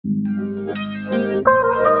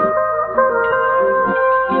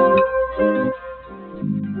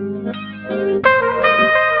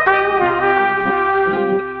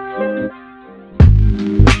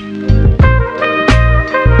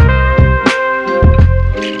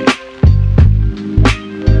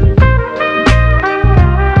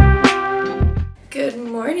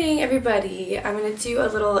I'm gonna do a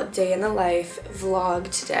little day in the life vlog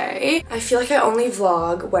today. I feel like I only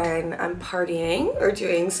vlog when I'm partying or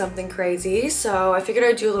doing something crazy, so I figured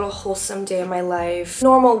I'd do a little wholesome day in my life,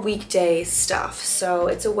 normal weekday stuff. So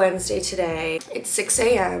it's a Wednesday today. It's 6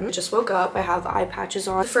 a.m. Just woke up. I have eye patches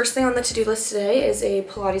on. The first thing on the to-do list today is a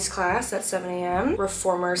Pilates class at 7 a.m.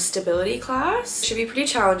 Reformer stability class. Should be pretty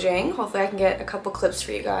challenging. Hopefully I can get a couple clips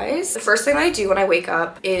for you guys. The first thing I do when I wake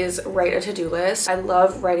up is write a to-do list. I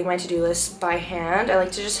love writing my to-do list by hand. I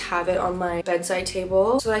like to just have it on my bedside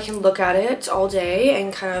table so that I can look at it all day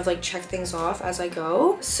and kind of like check things off as I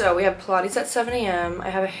go. So we have Pilates at 7 a.m. I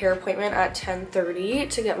have a hair appointment at 10:30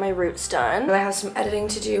 to get my roots done. And I have some editing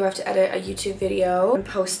to do. I have to edit a YouTube video and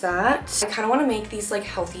post that. I kind of want to make these like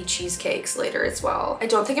healthy cheesecakes later as well. I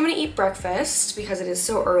don't think I'm going to eat breakfast because it is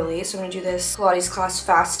so early. So I'm going to do this Pilates class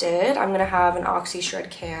fasted. I'm going to have an Oxy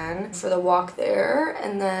Shred can for the walk there.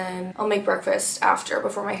 And then I'll make breakfast after,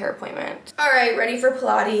 before my hair appointment. All right, ready for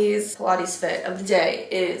Pilates. Pilates fit of the day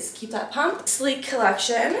is Keep That Pump Sleek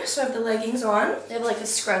collection. So I have the leggings on. They have like a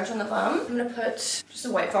scrunch on the bum. I'm gonna put just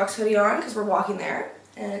a White Fox hoodie on because we're walking there.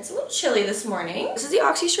 And it's a little chilly this morning. This is the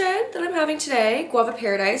Oxy Shred that I'm having today. Guava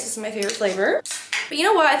Paradise. This is my favorite flavor. But you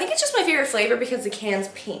know what? I think it's just my favorite flavor because the can's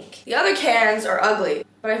pink. The other cans are ugly.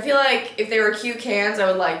 But I feel like if they were cute cans, I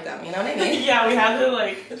would like them. You know what I mean? Yeah, we have the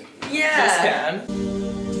like, yeah. This can.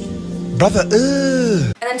 Brother,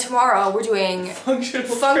 And then tomorrow we're doing functional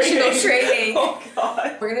training. Oh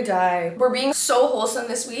god. We're gonna die. We're being so wholesome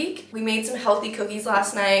this week. We made some healthy cookies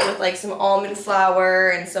last night with like some almond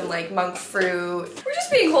flour and some like monk fruit. We're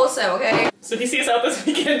just being wholesome, okay? So if you see us out this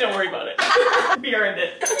weekend, don't worry about it. We earned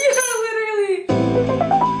it. Yeah, literally.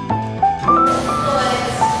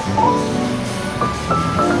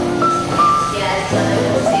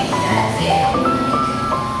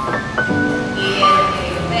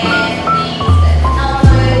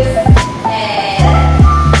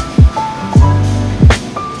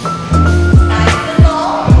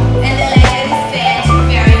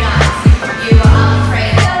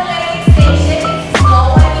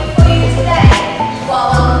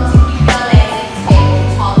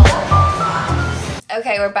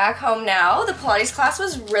 Okay, we're back home now. The Pilates class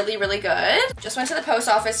was really, really good. Just went to the post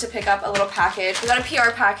office to pick up a little package. We got a PR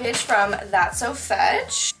package from That's So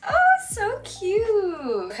Fetch. Oh, so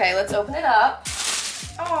cute. Okay, let's open it up.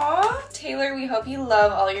 Aw, Taylor, we hope you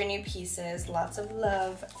love all your new pieces. Lots of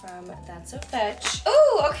love from That's So Fetch.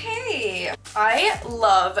 Ooh, okay. I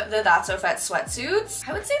love the That's So Fetch sweatsuits.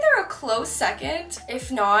 I would say they're a close second,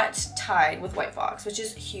 if not tied with White Fox, which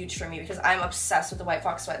is huge for me because I'm obsessed with the White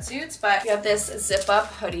Fox sweatsuits. But we have this zip-up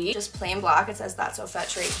hoodie, just plain black. It says That's So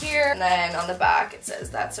Fetch right here. And then on the back, it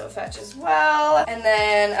says That's So Fetch as well. And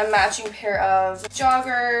then a matching pair of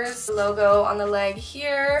joggers, logo on the leg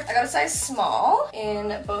here. I got a size small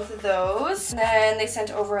in both of those. And then they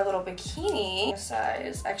sent over a little bikini,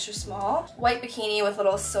 size extra small. White bikini with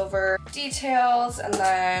little silver details and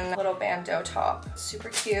then a little bandeau top. Super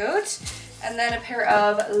cute. And then a pair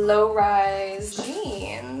of low-rise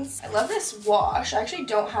jeans. I love this wash. I actually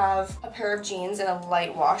don't have a pair of jeans in a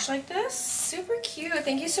light wash like this. Super cute.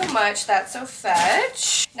 Thank you so much. That's So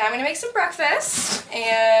Fetch. Now I'm gonna make some breakfast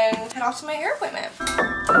and head off to my hair appointment.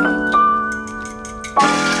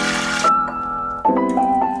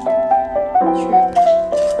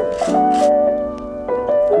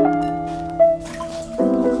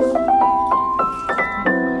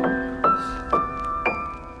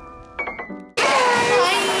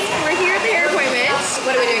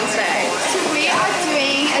 What are we doing today? So we are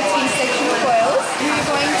doing a tea section of oils. We're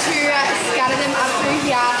going to scatter them up through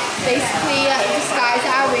here, basically disguise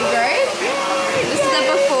our regrowth. This is the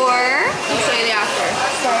before, I'll show you the after.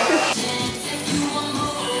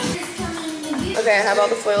 Okay, I have all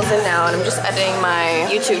the foils in now and I'm just editing my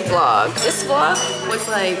YouTube vlog. This vlog was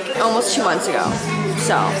like almost 2 months ago,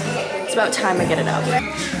 so it's about time I get it up.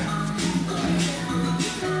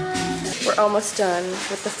 We're almost done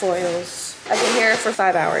with the foils. I've been here for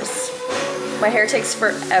 5 hours. My hair takes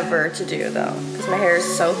forever to do though, because my hair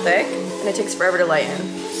is so thick and it takes forever to lighten.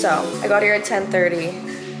 So I got here at 10:30.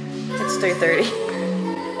 It's 3:30.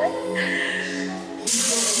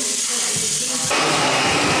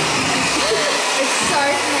 It's so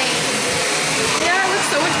clean. Yeah, it looks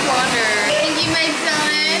so much blonder. Thank you, my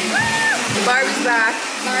son. Barbie's back.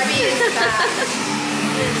 Barbie is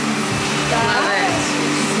back.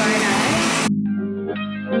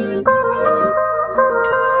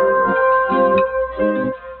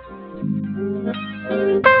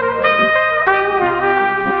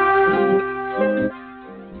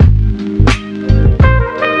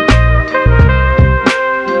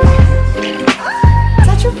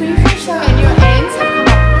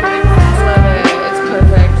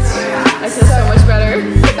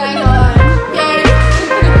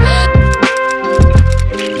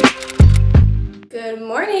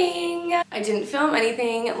 I didn't film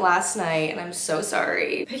anything last night and I'm so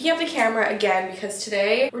sorry. Picking up the camera again because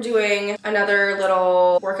today we're doing another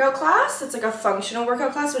little workout class. It's like a functional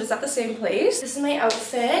workout class, but it's at the same place. This is my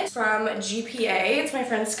outfit from GPA. It's my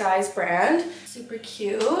friend Sky's brand. Super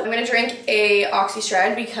cute. I'm gonna drink a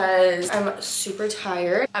OxyShred because I'm super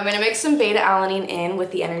tired. I'm gonna mix some beta-alanine in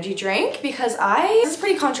with the energy drink because this is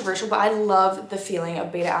pretty controversial, but I love the feeling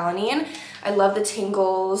of beta-alanine. I love the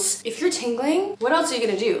tingles. If you're tingling, what else are you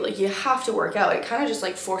gonna do? Like, you have to work out. It kind of just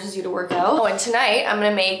like forces you to work out. Oh, and tonight I'm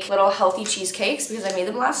gonna make little healthy cheesecakes because I made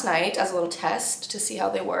them last night as a little test to see how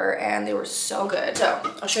they were, and they were so good. So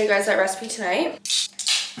I'll show you guys that recipe tonight.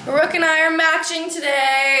 Rook and I are matching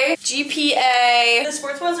today. GPA. The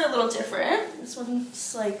sports ones are a little different. This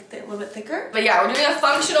one's like a little bit thicker. But yeah, we're doing a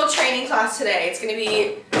functional training class today. It's gonna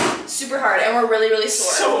be super hard and we're really, really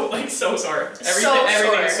sore. So sore.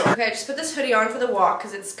 Everything is sore. Okay, I just put this hoodie on for the walk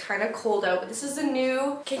because it's kind of cold out, but this is the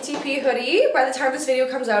new KTP hoodie. By the time this video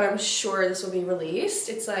comes out, I'm sure this will be released.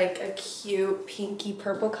 It's like a cute pinky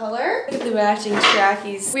purple color. Look at the matching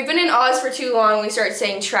trackies. We've been in Oz for too long. We started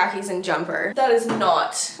saying trackies and jumper. That is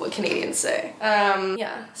not what Canadians say.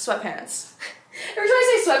 Yeah, sweatpants. Every time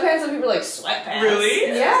I say sweatpants, some people are like, sweatpants?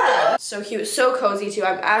 Really? Yeah. So cute, so cozy too.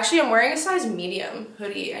 I'm wearing a size medium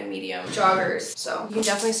hoodie and medium joggers, so you can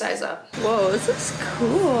definitely size up. Whoa, this is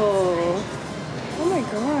cool. Oh my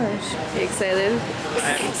gosh. Are you excited?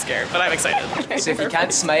 I'm scared, but I'm excited. So if you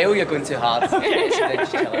can't smile, you're going too hard. Okay.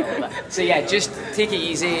 So yeah, just take it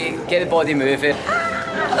easy, get the body moving.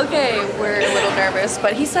 Okay, we're a little nervous,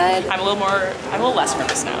 but he said I'm a little less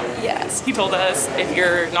nervous now. yes. He told us if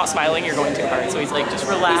you're not smiling, you're going too hard. So he's like, just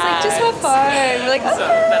relax. He's like, just have fun. We're like, okay. So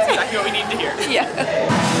that's exactly what we need to hear. Yeah.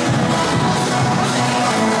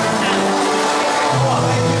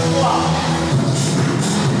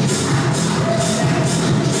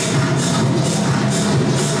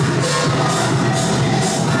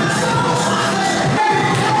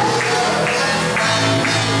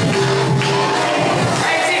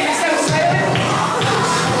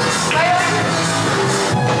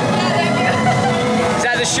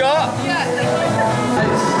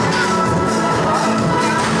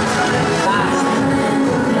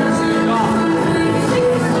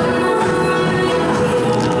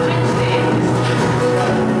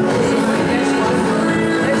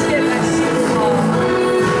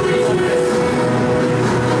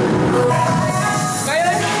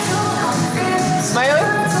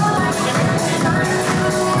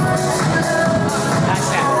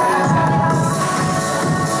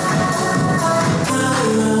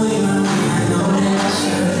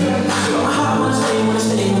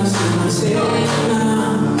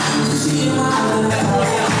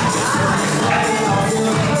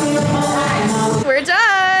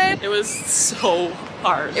 So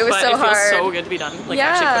hard. It was so hard. It feels so good to be done. Like,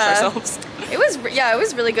 actually push ourselves. It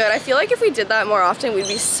was really good. I feel like if we did that more often, we'd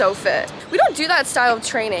be so fit. We don't do that style of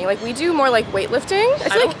training. Like, we do more like weightlifting. I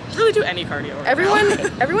feel like don't really do any cardio.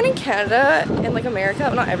 Everyone in Canada and like America,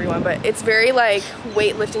 well, not everyone, but it's very like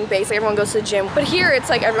weightlifting based. Like, everyone goes to the gym. But here it's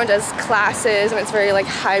like everyone does classes and it's very like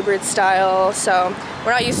hybrid style. So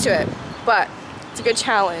we're not used to it, but it's a good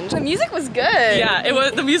challenge. The music was good. Yeah, it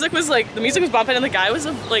was. The music was bumping, and the guy was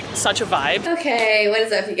like such a vibe. Okay, what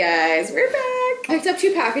is up, you guys? We're back. Picked up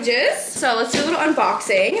 2 packages. So let's do a little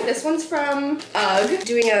unboxing. This one's from UGG.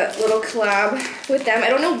 Doing a little collab with them. I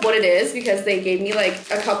don't know what it is because they gave me like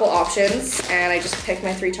a couple options and I just picked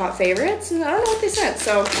my 3 top favorites and I don't know what they sent.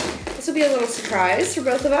 So this will be a little surprise for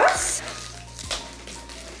both of us.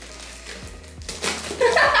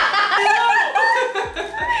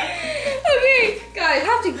 Okay, guys, I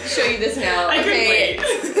have to show you this now. I couldn't wait.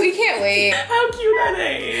 We can't wait. How cute are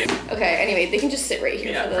they? Okay, anyway, they can just sit right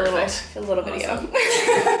here Yeah, for the little video.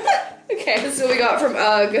 Okay, this is what we got from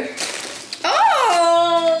UGG.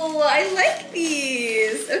 Oh, I like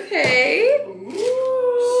these. Okay. Ooh.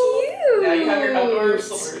 Cute. Now you have your outdoor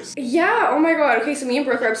slippers. Yeah, oh my god. Okay, so me and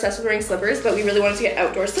Brooke are obsessed with wearing slippers, but we really wanted to get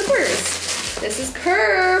outdoor slippers. This is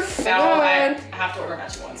Curve. Now I have to order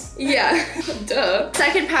matching ones. Yeah, duh.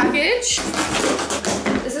 Second package.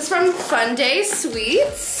 This is from Fun Day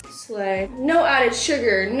Sweets. Slay. No added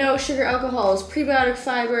sugar, no sugar alcohols, prebiotic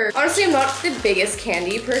fiber. Honestly, I'm not the biggest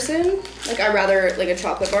candy person. Like, I'd rather like a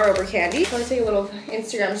chocolate bar over candy. So I'll take a little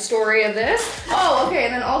Instagram story of this. Oh, okay,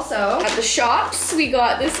 and then also at the shops, we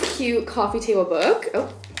got this cute coffee table book.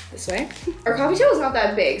 Oh, this way. Our coffee table is not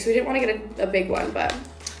that big, so we didn't want to get a big one, but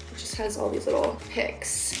has all these little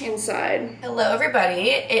picks inside. Hello everybody,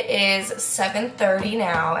 it is 7:30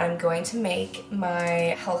 now and I'm going to make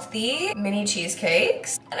my healthy mini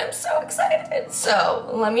cheesecakes and I'm so excited. So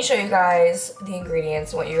let me show you guys the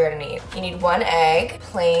ingredients and what you're gonna need. You need 1 egg,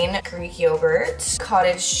 plain Greek yogurt,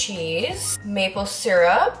 cottage cheese, maple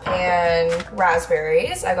syrup, and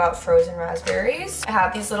raspberries. I got frozen raspberries. I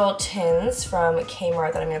have these little tins from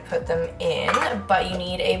Kmart that I'm gonna put them in, but you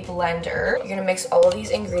need a blender. You're gonna mix all of these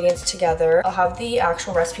ingredients together. I'll have the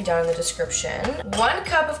actual recipe down in the description. 1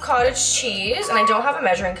 cup of cottage cheese, and I don't have a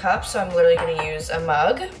measuring cup, so I'm literally gonna use a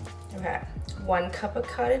mug. Okay, 1 cup of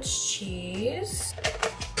cottage cheese.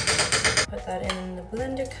 Put that in the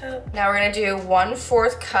blender cup. Now we're gonna do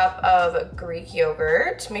 1/4 cup of Greek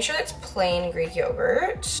yogurt. Make sure it's plain Greek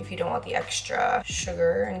yogurt if you don't want the extra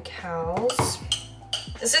sugar and calories.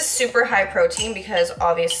 This is super high protein because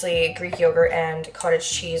obviously Greek yogurt and cottage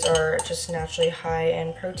cheese are just naturally high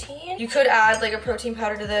in protein. You could add like a protein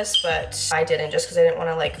powder to this, but I didn't just because I didn't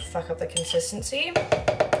want to like fuck up the consistency.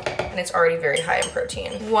 And it's already very high in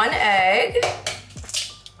protein. 1 egg,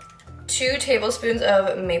 2 tablespoons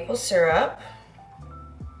of maple syrup.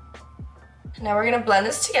 Now we're gonna blend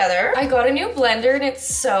this together. I got a new blender and it's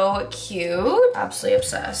so cute. Absolutely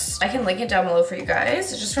obsessed. I can link it down below for you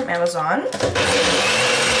guys. It's just from Amazon.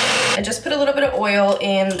 I just put a little bit of oil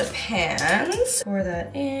in the pans. Pour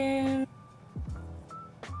that in.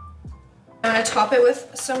 I'm gonna top it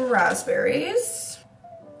with some raspberries.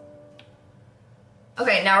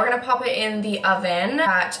 Okay, now we're gonna pop it in the oven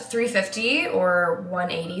at 350 or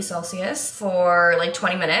 180 Celsius for like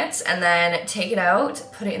 20 minutes and then take it out,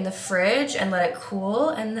 put it in the fridge and let it cool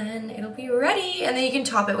and then it'll be ready. And then you can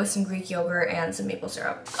top it with some Greek yogurt and some maple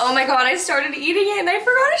syrup. Oh my God, I started eating it and I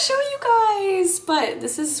forgot to show you guys, but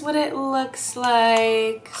this is what it looks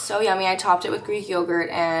like. So yummy. I topped it with Greek yogurt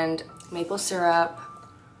and maple syrup.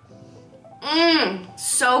 Mmm,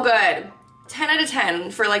 so good. 10 out of 10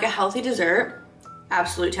 for like a healthy dessert.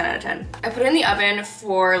 Absolute 10 out of 10. I put it in the oven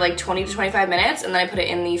for like 20 to 25 minutes and then I put it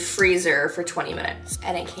in the freezer for 20 minutes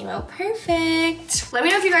and it came out perfect. Let me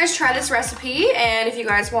know if you guys try this recipe and if you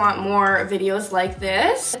guys want more videos like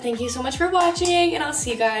this. Thank you so much for watching and I'll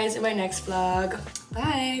see you guys in my next vlog.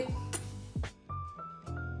 Bye.